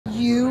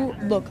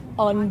look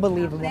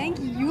unbelievable. Thank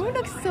you. You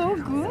look so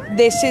good.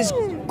 This is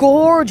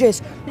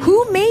gorgeous. Who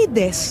made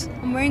this?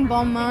 I'm wearing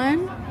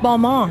Balmain.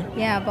 Balmain.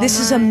 Yeah, Balmain. This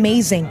is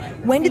amazing.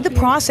 When did the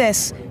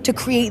process to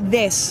create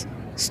this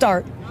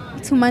start?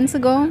 2 months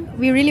ago.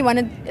 We really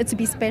wanted it to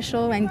be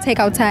special and take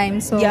our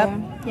time. So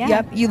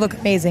Yep. You look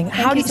amazing.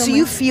 So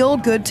you feel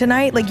good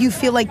tonight? Like you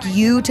feel like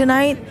you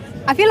tonight?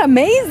 I feel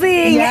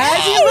amazing. Yes,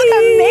 Hey! you look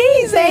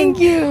amazing. Thank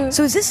you.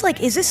 So is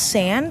this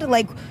sand?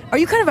 Like, are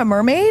you kind of a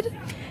mermaid?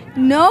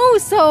 No,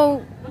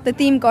 so the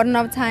theme Garden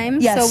of Time.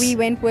 Yes. So we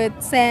went with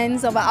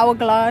sands of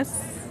Hourglass,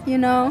 you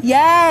know.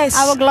 Yes.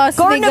 Hourglass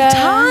Garden figure. of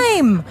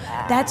Time.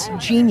 That's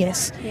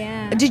genius.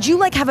 Yeah. Did you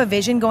have a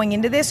vision going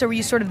into this, or were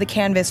you sort of the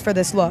canvas for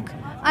this look?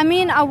 I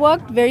mean, I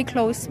worked very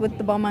close with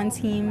the Balmain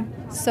team,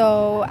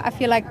 so I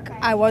feel like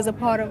I was a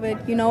part of it,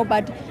 you know.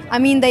 But I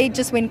mean, they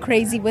just went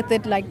crazy with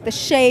it, like the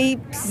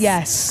shapes.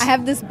 Yes. I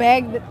have this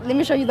bag. Let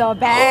me show you the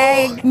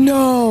bag.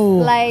 No.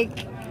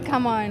 Like,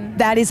 come on.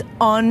 That is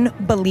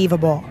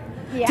unbelievable.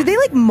 Yeah. Did they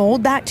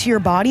mold that to your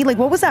body? Like,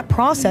 what was that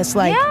process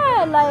like?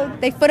 Yeah,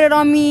 like they put it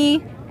on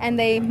me and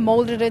they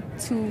molded it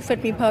to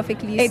fit me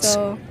perfectly. It's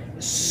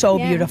so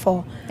yeah.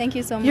 beautiful. Thank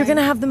you so much. You're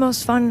gonna have the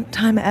most fun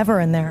time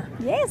ever in there.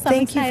 Yes, I'm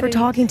Thank you for excited.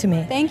 talking to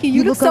me. Thank you.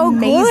 You look look so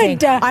amazing.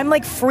 good. I'm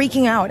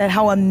freaking out at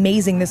how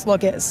amazing this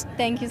look is.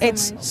 Thank you so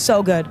It's much.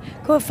 so good.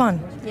 Go have fun.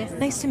 Yes.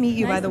 Nice to meet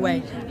you, Nice by the to way.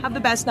 meet you. Have the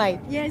best night.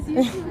 Yes,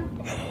 you too.